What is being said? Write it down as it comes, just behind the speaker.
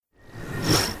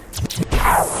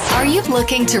you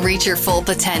looking to reach your full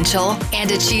potential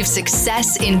and achieve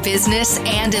success in business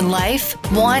and in life?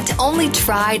 Want only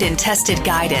tried and tested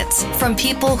guidance from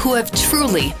people who have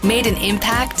truly made an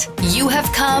impact? You have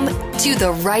come to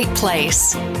the right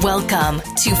place. Welcome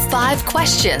to 5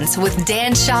 Questions with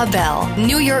Dan Schawbel.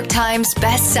 New York Times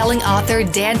best-selling author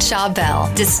Dan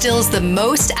Schawbel distills the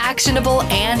most actionable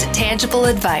and tangible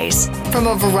advice from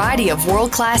a variety of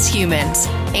world-class humans,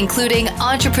 including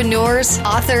entrepreneurs,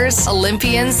 authors,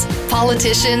 Olympians,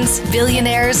 politicians,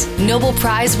 billionaires, Nobel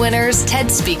Prize winners, TED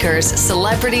speakers,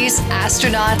 celebrities,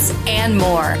 astronauts, and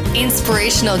more.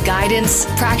 Inspirational guidance,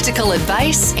 practical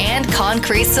advice, and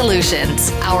concrete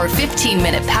solutions. Our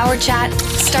 15-minute power chat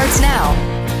starts now.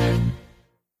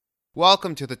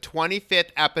 Welcome to the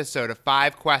 25th episode of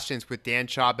 5 Questions with Dan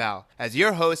Schawbel. As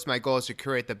your host, my goal is to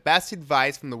curate the best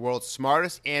advice from the world's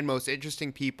smartest and most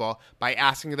interesting people by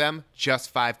asking them just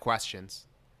 5 questions.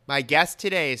 My guest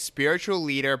today is spiritual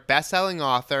leader, best-selling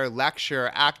author,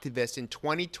 lecturer, activist, and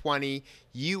 2020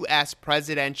 U.S.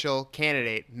 presidential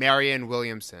candidate, Marianne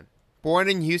Williamson. Born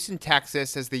in Houston,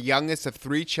 Texas, as the youngest of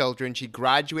 3 children, she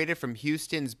graduated from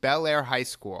Houston's Bel Air High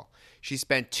School. She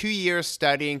spent 2 years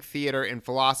studying theater and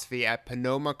philosophy at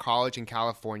Sonoma College in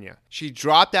California. She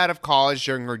dropped out of college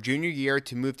during her junior year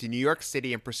to move to New York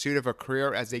City in pursuit of a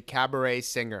career as a cabaret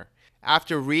singer.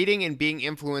 After reading and being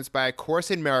influenced by A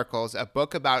Course in Miracles, a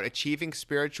book about achieving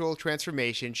spiritual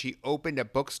transformation, she opened a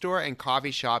bookstore and coffee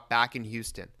shop back in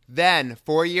Houston. Then,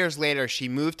 4 years later, she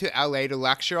moved to LA to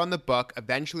lecture on the book,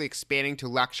 eventually expanding to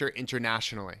lecture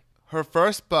internationally. Her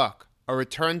first book, A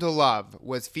Return to Love,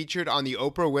 was featured on The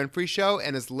Oprah Winfrey Show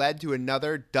and has led to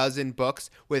another dozen books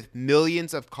with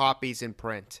millions of copies in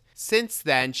print. Since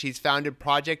then, she's founded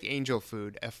Project Angel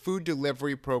Food, a food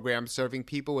delivery program serving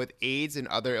people with AIDS and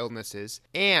other illnesses,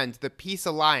 and the Peace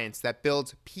Alliance that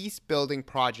builds peace-building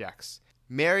projects.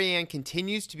 Marianne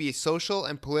continues to be a social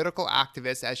and political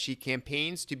activist as she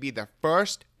campaigns to be the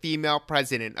first female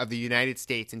president of the United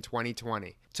States in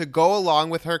 2020. To go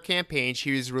along with her campaign,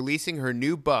 she is releasing her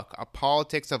new book, A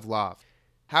Politics of Love.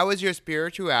 How has your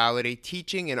spirituality,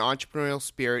 teaching, and entrepreneurial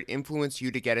spirit influenced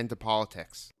you to get into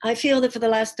politics? I feel that for the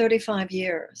last 35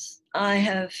 years, I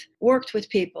have worked with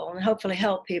people and hopefully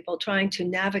helped people trying to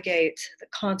navigate the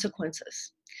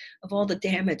consequences of all the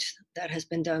damage that has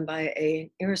been done by an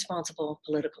irresponsible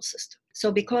political system. So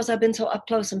because I've been so up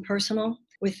close and personal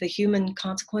with the human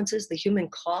consequences, the human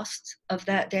costs of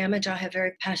that damage, I have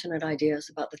very passionate ideas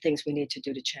about the things we need to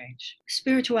do to change.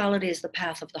 Spirituality is the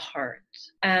path of the heart,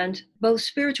 and both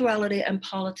spirituality and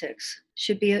politics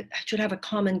should have a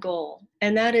common goal,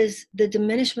 and that is the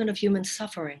diminishment of human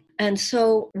suffering. And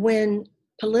so when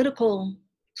political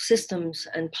systems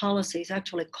and policies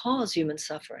actually cause human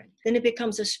suffering, then it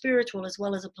becomes a spiritual as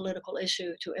well as a political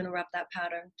issue to interrupt that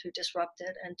pattern, to disrupt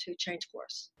it, and to change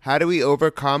course. How do we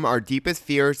overcome our deepest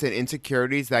fears and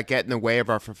insecurities that get in the way of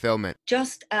our fulfillment?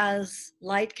 Just as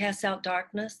light casts out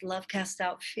darkness, love casts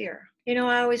out fear.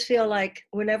 I always feel like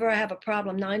whenever I have a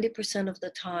problem, 90% of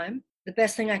the time, the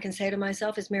best thing I can say to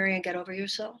myself is, Marianne, get over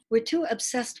yourself. We're too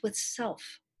obsessed with self.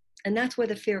 And that's where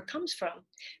the fear comes from,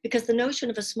 because the notion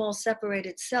of a small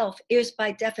separated self is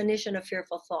by definition a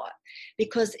fearful thought,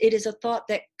 because it is a thought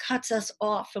that cuts us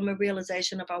off from a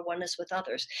realization of our oneness with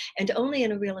others. And only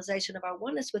in a realization of our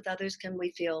oneness with others can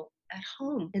we feel at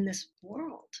home in this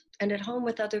world and at home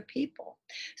with other people.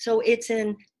 So it's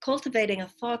in cultivating a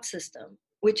thought system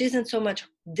which isn't so much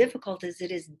difficult as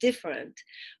it is different,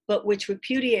 but which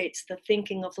repudiates the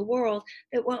thinking of the world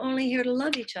that we're only here to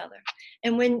love each other.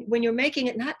 And when you're making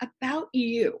it not about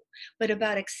you, but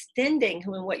about extending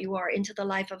who and what you are into the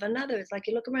life of another, it's like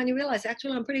you look around, you realize,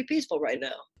 actually, I'm pretty peaceful right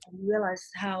now. And you realize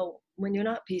how, when you're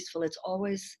not peaceful, it's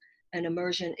always an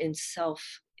immersion in self.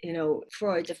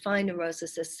 Freud defined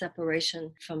neurosis as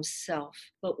separation from self.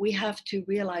 But we have to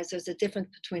realize there's a difference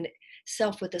between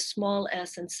self with a small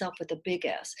s and self with a big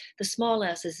S. The small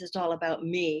s is it's all about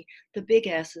me. The big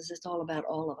S is it's all about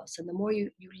all of us. And the more you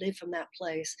live from that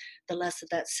place, the less of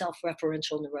that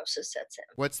self-referential neurosis sets in.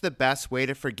 What's the best way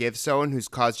to forgive someone who's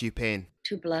caused you pain?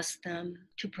 To bless them,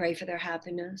 to pray for their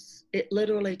happiness. It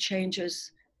literally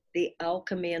changes the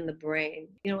alchemy in the brain.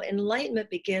 Enlightenment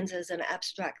begins as an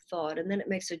abstract thought, and then it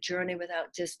makes a journey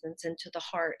without distance into the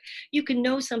heart. You can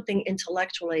know something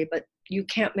intellectually, but you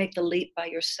can't make the leap by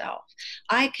yourself.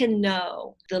 I can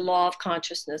know the law of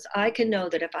consciousness. I can know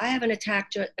that if I have an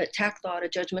attack thought, a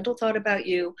judgmental thought about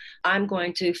you, I'm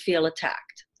going to feel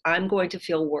attacked. I'm going to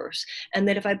feel worse. And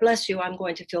that if I bless you, I'm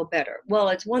going to feel better. Well,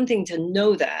 it's one thing to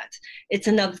know that. It's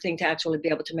another thing to actually be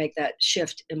able to make that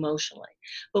shift emotionally.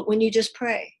 But when you just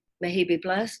pray, May he be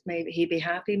blessed. May he be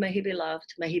happy. May he be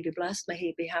loved. May he be blessed. May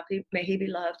he be happy. May he be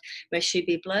loved. May she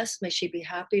be blessed. May she be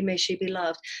happy. May she be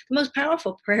loved. The most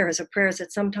powerful prayers are prayers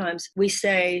that sometimes we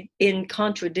say in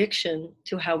contradiction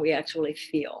to how we actually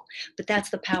feel. But that's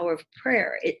the power of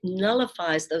prayer. It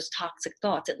nullifies those toxic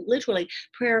thoughts. It literally,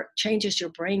 prayer changes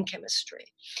your brain chemistry.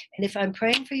 And if I'm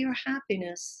praying for your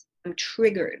happiness, I'm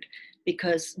triggered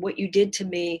because what you did to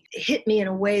me hit me in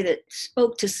a way that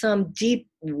spoke to some deep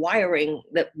wiring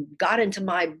that got into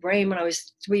my brain when I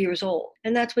was 3 years old.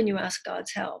 And that's when you ask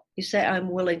God's help. You say,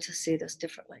 I'm willing to see this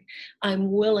differently.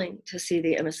 I'm willing to see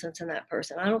the innocence in that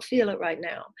person. I don't feel it right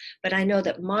now, but I know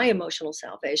that my emotional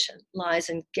salvation lies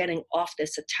in getting off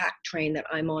this attack train that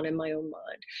I'm on in my own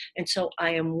mind. And so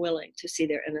I am willing to see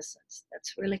their innocence.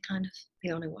 That's really kind of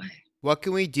the only way. What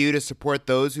can we do to support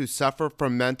those who suffer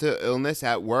from mental illness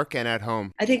at work and at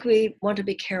home? I think we want to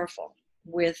be careful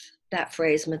with that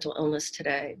phrase, mental illness,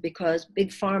 today, because Big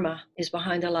Pharma is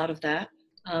behind a lot of that.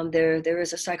 There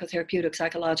is a psychotherapeutic,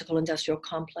 psychological, industrial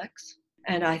complex.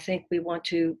 And I think we want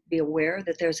to be aware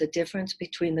that there's a difference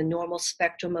between the normal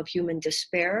spectrum of human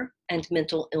despair and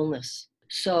mental illness.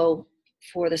 So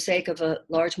for the sake of a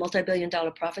large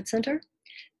multi-billion-dollar profit center,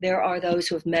 there are those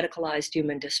who have medicalized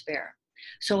human despair.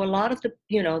 So a lot of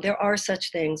there are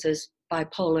such things as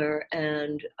bipolar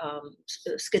and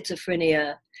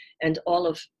schizophrenia and all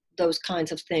of those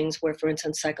kinds of things where, for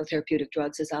instance, psychotherapeutic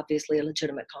drugs is obviously a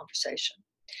legitimate conversation.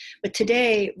 But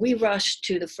today we rush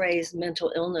to the phrase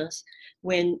mental illness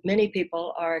when many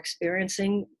people are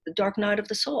experiencing the dark night of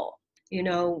the soul,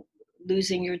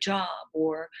 losing your job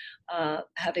or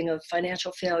having a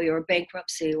financial failure or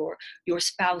bankruptcy or your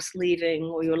spouse leaving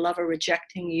or your lover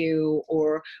rejecting you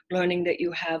or learning that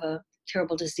you have a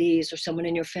terrible disease or someone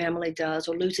in your family does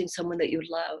or losing someone that you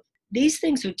love. These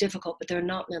things are difficult, but they're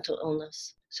not mental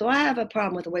illness. So I have a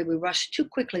problem with the way we rush too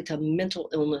quickly to mental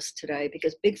illness today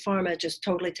because Big Pharma just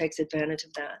totally takes advantage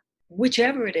of that.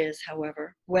 Whichever it is,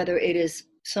 however, whether it is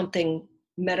something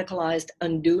medicalized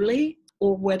unduly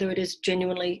or whether it is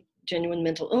genuine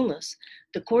mental illness,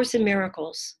 the Course in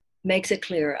Miracles makes it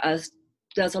clear, as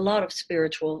does a lot of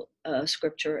spiritual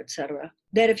scripture, etc.,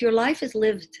 that if your life is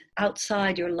lived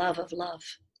outside your love of love,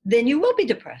 then you will be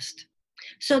depressed.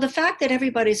 So the fact that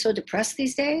everybody's so depressed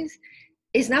these days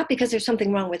is not because there's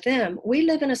something wrong with them. We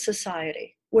live in a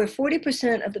society where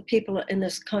 40% of the people in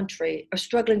this country are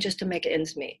struggling just to make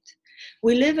ends meet.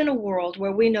 We live in a world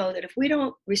where we know that if we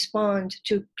don't respond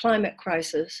to climate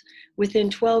crisis within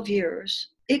 12 years,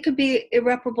 it could be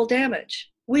irreparable damage.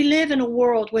 We live in a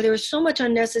world where there is so much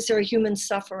unnecessary human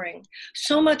suffering,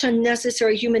 so much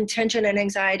unnecessary human tension and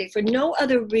anxiety for no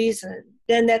other reason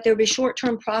than that there be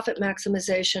short-term profit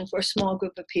maximization for a small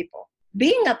group of people.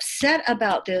 Being upset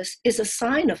about this is a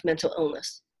sign of mental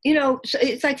illness. So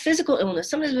it's like physical illness.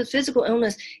 Sometimes with physical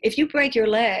illness, if you break your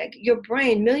leg, your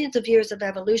brain, millions of years of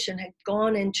evolution had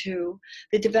gone into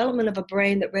the development of a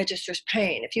brain that registers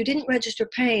pain. If you didn't register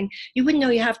pain, you wouldn't know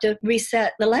you have to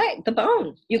reset the leg, the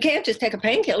bone. You can't just take a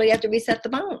painkiller, you have to reset the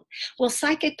bone. Well,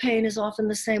 psychic pain is often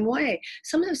the same way.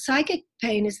 Sometimes psychic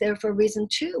pain is there for a reason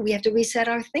too. We have to reset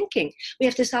our thinking. We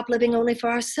have to stop living only for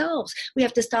ourselves. We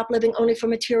have to stop living only for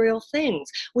material things.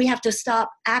 We have to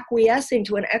stop acquiescing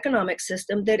to an economic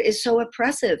system that is so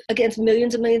oppressive against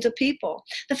millions and millions of people.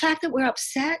 The fact that we're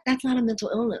upset, that's not a mental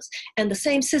illness. And the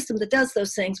same system that does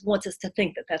those things wants us to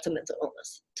think that that's a mental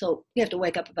illness. So you have to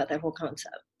wake up about that whole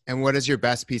concept. And what is your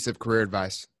best piece of career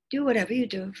advice? Do whatever you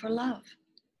do for love.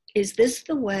 Is this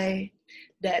the way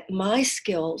that my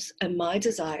skills and my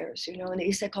desires, in the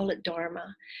East they call it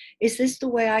dharma, is this the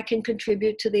way I can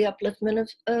contribute to the upliftment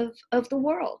of the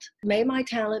world? May my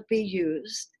talent be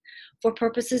used for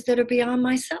purposes that are beyond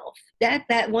myself.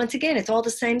 That once again, it's all the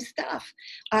same stuff.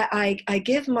 I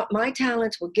give my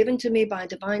talents were given to me by a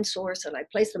divine source, and I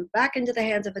place them back into the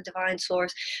hands of a divine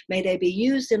source. May they be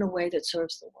used in a way that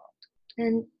serves the world.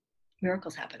 And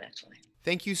miracles happen, actually.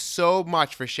 Thank you so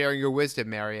much for sharing your wisdom,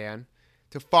 Marianne.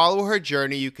 To follow her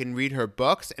journey, you can read her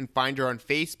books and find her on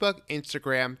Facebook,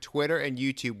 Instagram, Twitter, and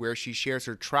YouTube, where she shares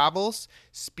her travels,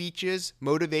 speeches,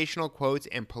 motivational quotes,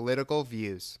 and political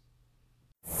views.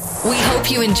 We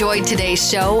hope you enjoyed today's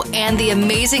show and the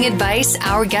amazing advice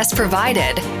our guest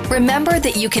provided. Remember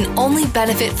that you can only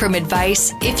benefit from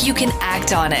advice if you can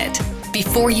act on it.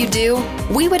 Before you do,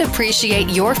 we would appreciate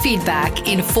your feedback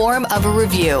in form of a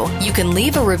review. You can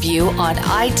leave a review on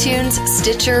iTunes,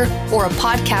 Stitcher, or a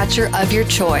podcatcher of your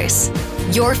choice.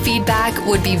 Your feedback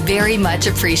would be very much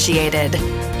appreciated.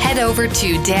 Head over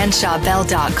to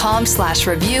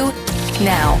danshawbell.com/review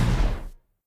now.